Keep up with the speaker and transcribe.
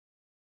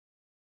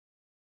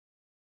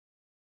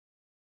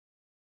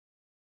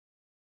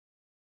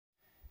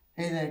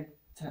Hey there,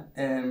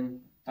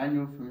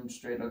 Daniel from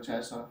Stray Dogs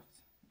Airsoft,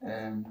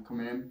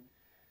 coming in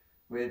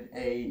with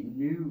a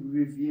new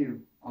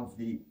review of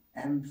the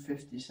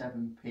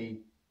M57P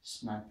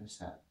Sniper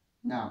set.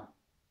 Now,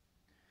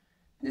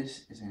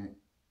 this is an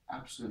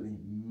absolutely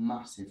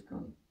massive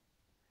gun.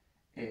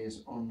 It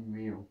is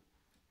unreal.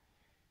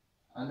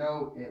 I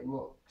know it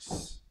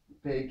looks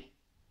big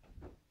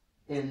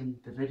in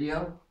the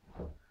video,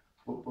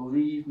 but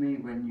believe me,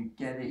 when you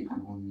get it,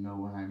 you will know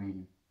what I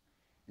mean.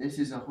 This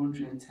is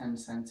 110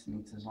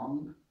 centimeters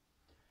long.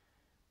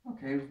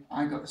 Okay,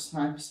 I got the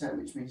sniper set,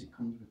 which means it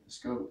comes with the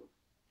scope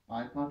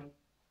bipod.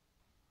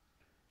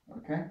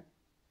 Okay,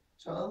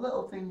 so a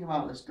little thing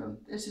about this gun.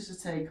 This is a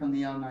take on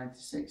the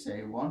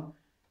L96A1,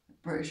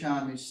 British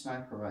Army's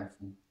sniper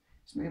rifle.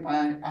 It's made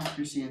by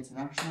Accuracy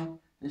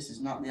International. This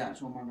is not the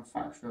actual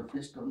manufacturer of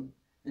this gun.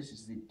 This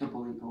is the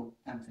double eagle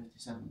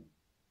M57.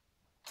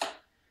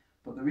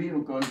 But the real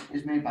gun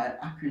is made by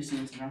Accuracy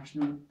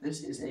International.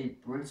 This is a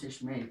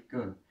British made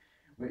gun,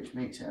 which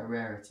makes it a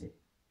rarity.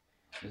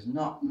 There's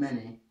not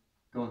many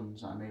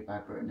guns that are made by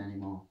Britain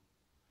anymore.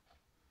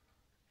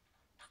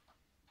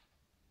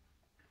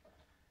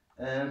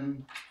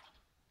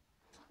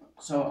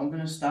 So I'm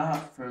going to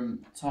start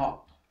from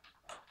top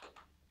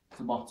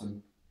to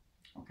bottom,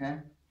 okay?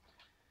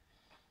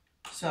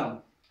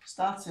 So,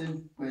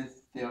 starting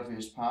with the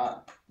obvious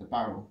part, the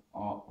barrel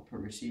or upper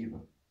receiver.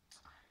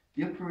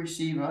 The upper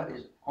receiver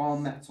is all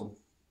metal,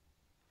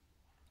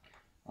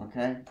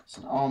 okay? It's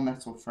an all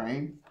metal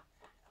frame,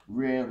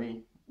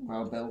 really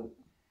well built.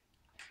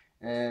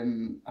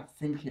 I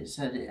think it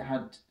said it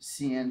had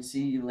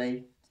CNC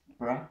lathed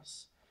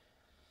brass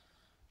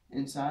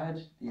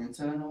inside the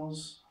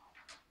internals,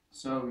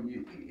 so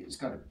it's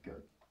got to be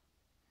good.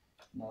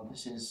 No,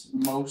 this is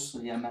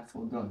mostly a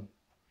metal gun.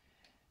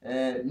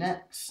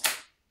 Next,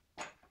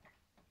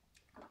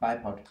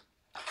 bipod.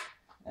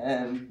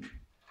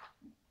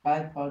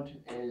 Bipod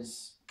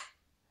is,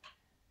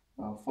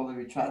 well, fully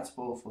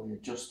retractable, fully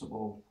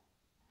adjustable.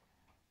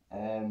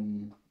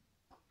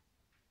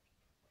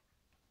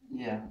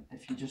 Yeah,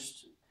 if you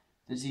just,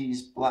 there's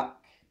these black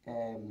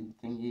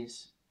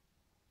thingies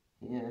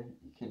here,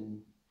 you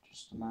can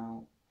adjust them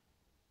out,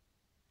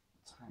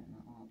 tighten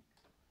that up.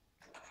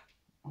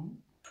 Oh.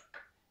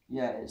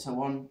 Yeah, it's a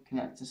one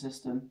connector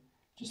system,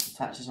 just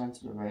attaches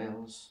onto the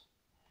rails.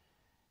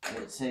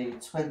 It's a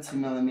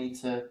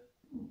 20mm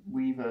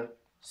weaver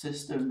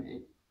system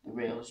the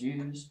rails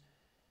use,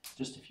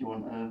 just if you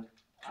want to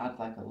add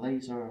like a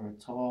laser or a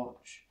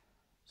torch,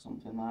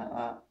 something like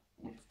that,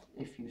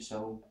 if you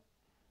so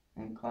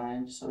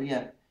inclined. So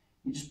yeah,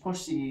 you just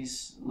push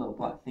these little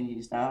black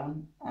thingies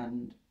down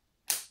and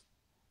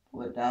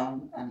pull it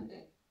down and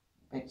it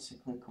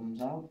basically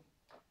comes out.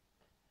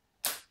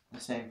 The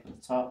same for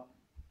the top.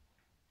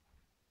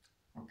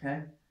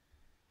 Okay,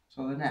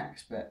 so the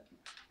next bit,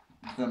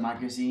 the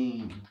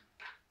magazine.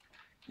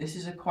 This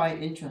is a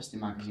quite interesting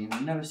magazine.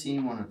 I've never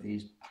seen one of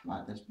these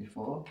like this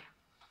before.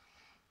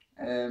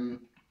 Let me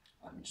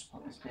just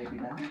put this baby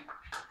down.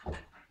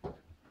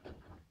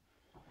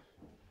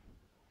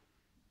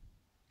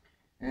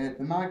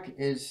 The mag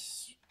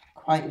is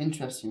quite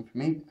interesting for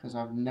me because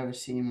I've never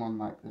seen one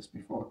like this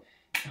before.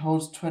 It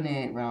holds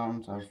 28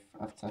 rounds.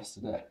 I've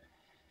tested it.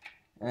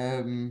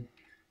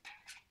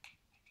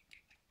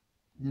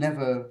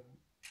 Never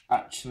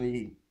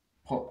actually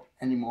put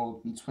any more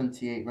than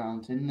 28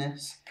 rounds in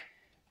this,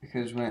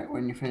 because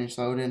when you finish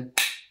loading,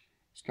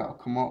 it's got to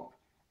come up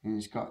and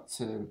it's got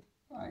to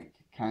like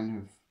kind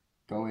of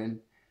go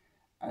in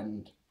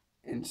and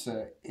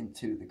insert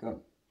into the gun.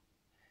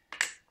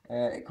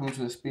 It comes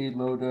with a speed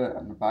loader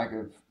and a bag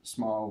of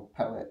small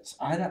pellets.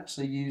 I'd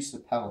actually used the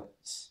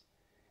pellets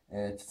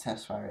to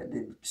test fire it.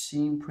 They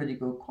seem pretty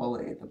good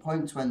quality. They're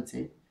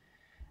 .20,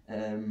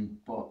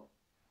 but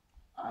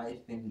I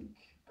think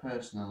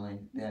personally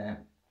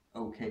they're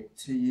okay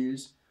to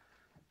use.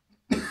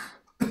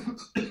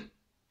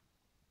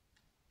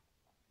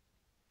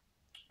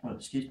 Oh,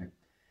 excuse me.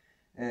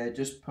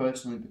 Just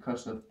personally,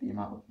 because of the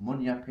amount of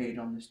money I paid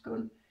on this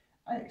gun,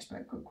 I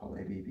expect good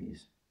quality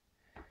BBs.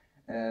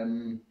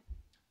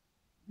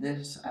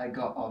 This I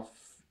got off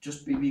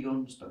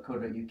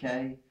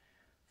justbbguns.co.uk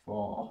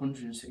for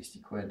 160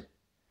 quid.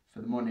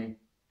 For the money,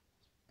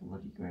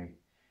 bloody great.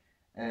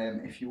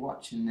 If you're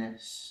watching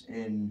this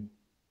in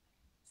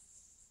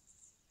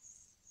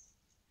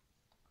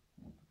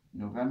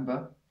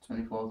November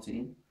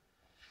 2014,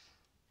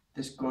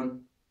 this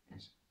gun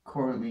is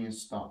currently in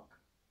stock.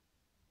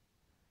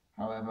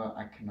 However,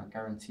 I cannot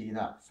guarantee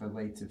that for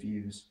later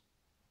views.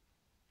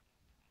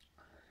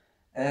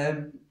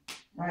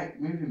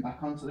 Right, moving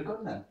back onto the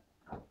gun then.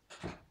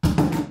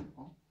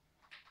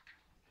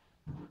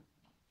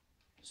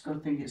 Just gotta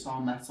think it's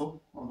all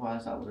metal,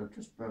 otherwise that would have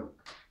just broke.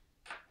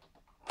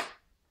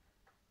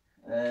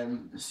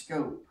 The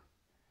scope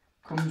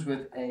comes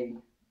with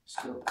a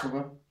scope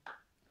cover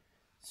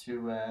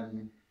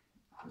to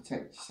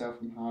protect yourself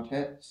from hard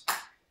hits.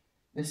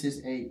 This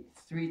is a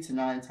 3 to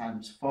 9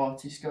 times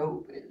 40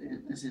 scope.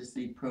 This is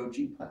the Pro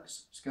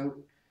G-Plex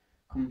scope.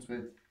 comes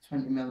with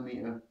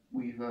 20mm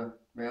Weaver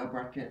rail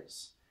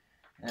brackets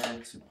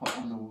to put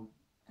on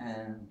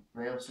the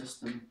rail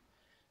system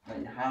that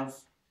you have.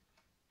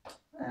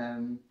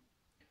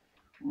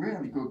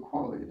 Really good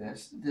quality.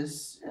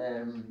 This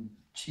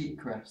cheat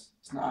crest,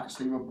 it's not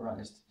actually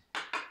rubberized,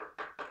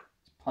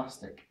 it's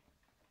plastic.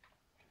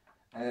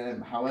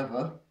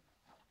 However,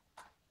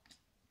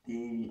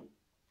 the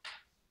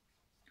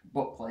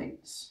butt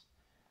plates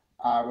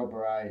are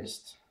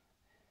rubberized,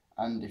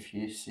 and if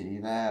you see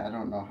there, I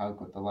don't know how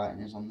good the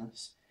lighting is on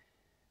this,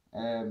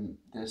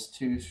 there's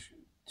two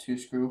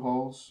screw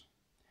holes.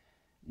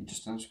 You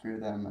just unscrew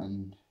them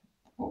and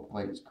the butt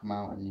plates come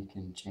out and you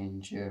can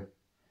change your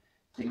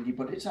thingy,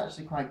 but it's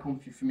actually quite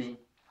comfy for me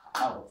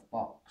out of the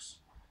box,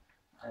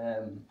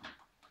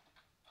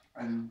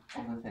 and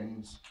other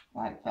things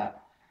like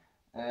that.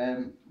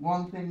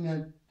 One thing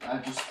that I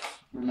just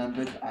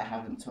remembered I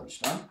haven't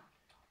touched on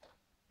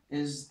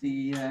is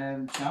the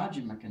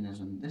charging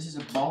mechanism. This is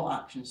a bolt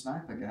action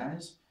sniper,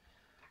 guys.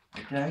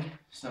 Okay,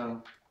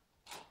 so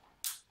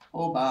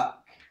pull back,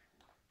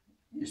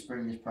 your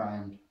spring is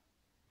primed,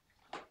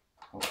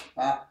 pull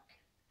back,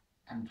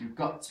 and you've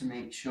got to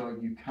make sure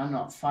you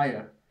cannot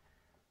fire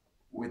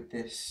with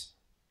this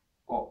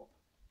up,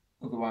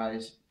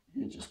 otherwise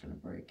you're just going to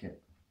break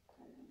it.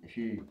 If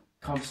you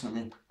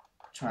constantly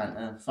trying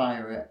to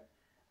fire it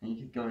and you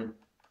keep going,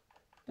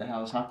 the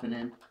hell's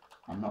happening,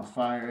 I'm not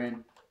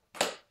firing,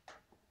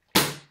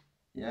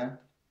 yeah.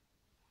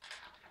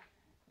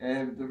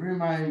 The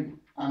room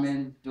I'm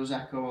in does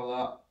echo a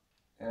lot,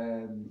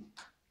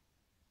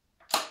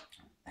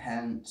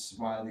 hence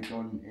why the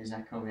gun is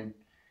echoing,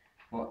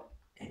 but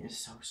it is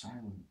so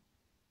silent,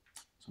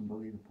 it's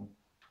unbelievable.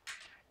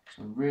 It's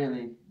a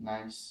really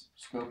nice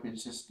scoping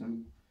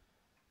system,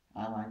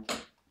 I like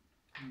it,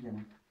 you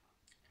know.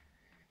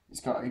 It's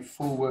got a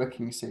full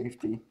working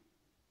safety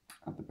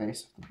at the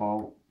base of the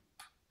bolt.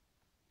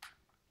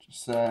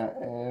 Just there,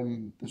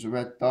 there's a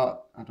red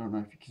dot, I don't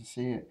know if you can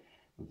see it,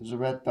 but there's a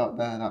red dot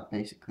there, that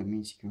basically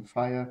means you can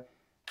fire.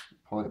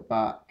 Pull it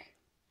back,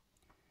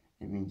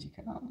 it means you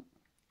can't.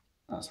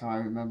 That's how I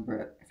remember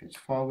it. If it's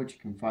forward you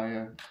can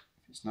fire,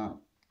 if it's not,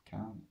 you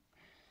can't.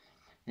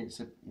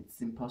 It's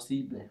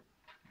impossible.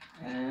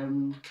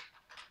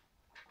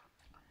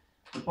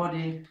 The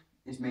body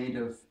is made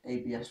of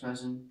ABS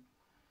resin.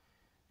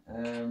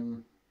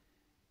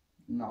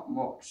 Not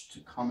much to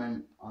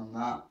comment on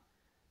that.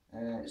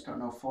 It's got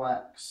no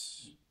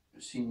flex.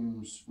 It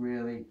seems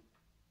really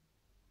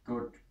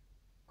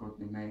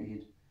goodly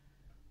made.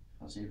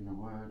 That's even a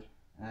word.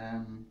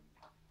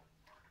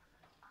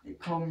 It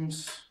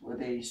comes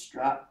with a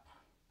strap.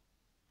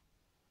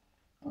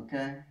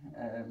 Okay,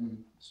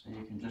 so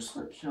you can just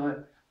slip show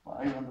it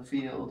while you're on the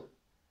field,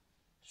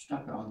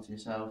 strap it onto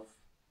yourself,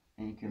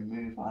 and you can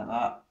move like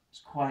that.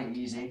 It's quite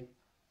easy,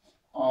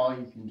 or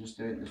you can just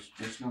do it the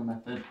traditional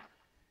method,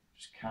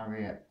 just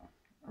carry it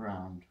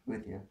around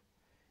with you.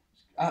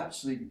 It's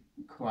actually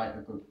quite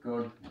a good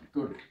gun,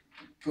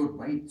 good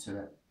weight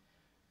to it.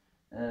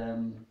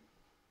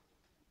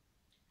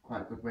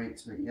 Quite good weight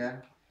to it,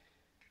 yeah.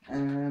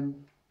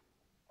 And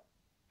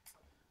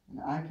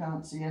I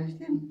can't see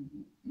anything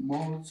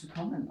more to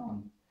comment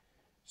on.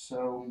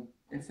 So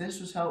if this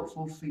was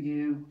helpful for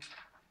you,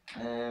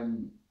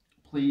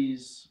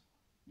 please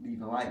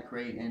leave a like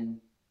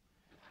rating,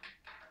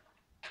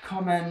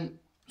 comment,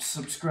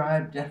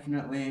 subscribe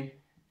definitely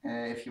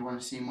if you want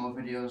to see more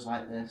videos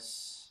like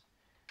this.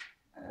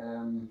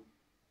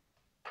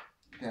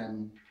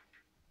 Then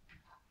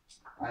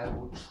I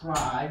will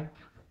try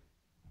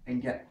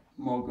and get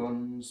more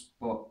guns,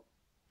 but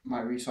my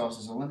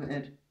resources are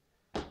limited.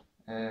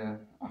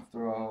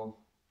 After all,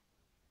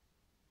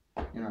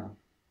 you know,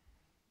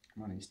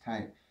 money's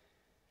tight.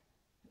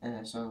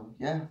 So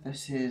yeah,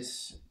 this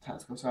is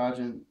Tactical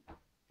Sergeant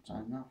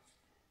signing off.